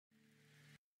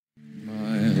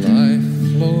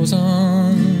goes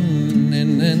on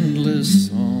in endless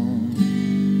song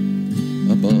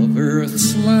above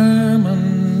earth's lamentation.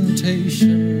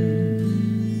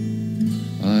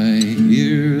 I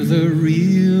hear the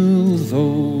real,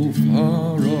 though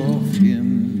far off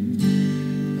hymn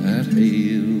that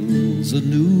hails a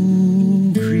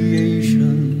new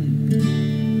creation.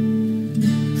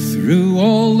 Through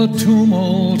all the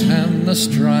tumult and the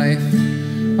strife,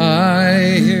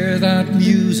 I hear that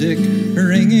music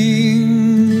ringing.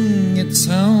 It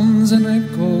sounds an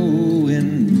echo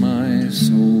in my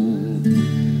soul.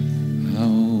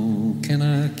 How can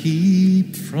I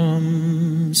keep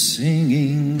from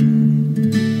singing?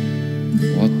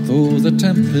 What though the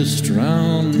tempest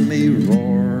round me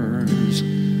roars?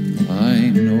 I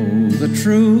know the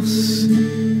truth,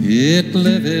 it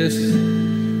liveth.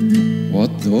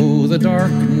 What though the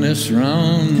darkness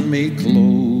round me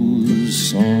close?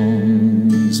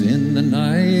 Songs in the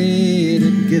night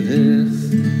it giveth.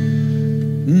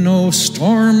 No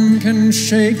storm can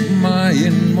shake my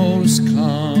inmost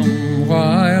calm,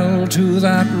 while to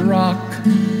that rock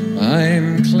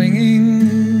I'm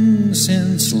clinging,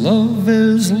 since love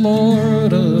is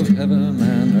Lord of heaven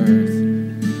and earth.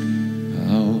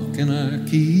 How can I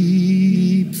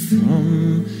keep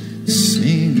from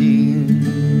singing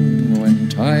when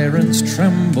tyrants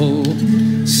tremble,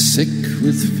 sick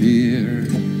with fear,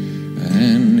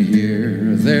 and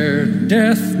hear their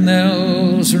death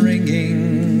knells ringing?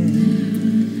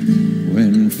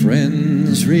 When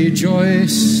friends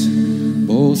rejoice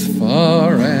both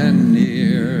far and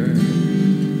near,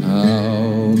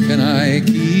 how can I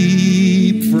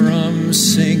keep from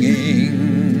singing?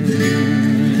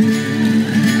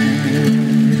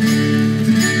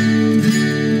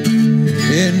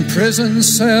 In prison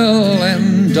cell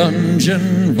and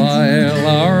dungeon vile,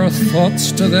 our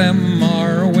thoughts to them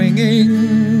are winging.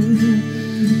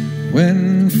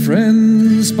 When friends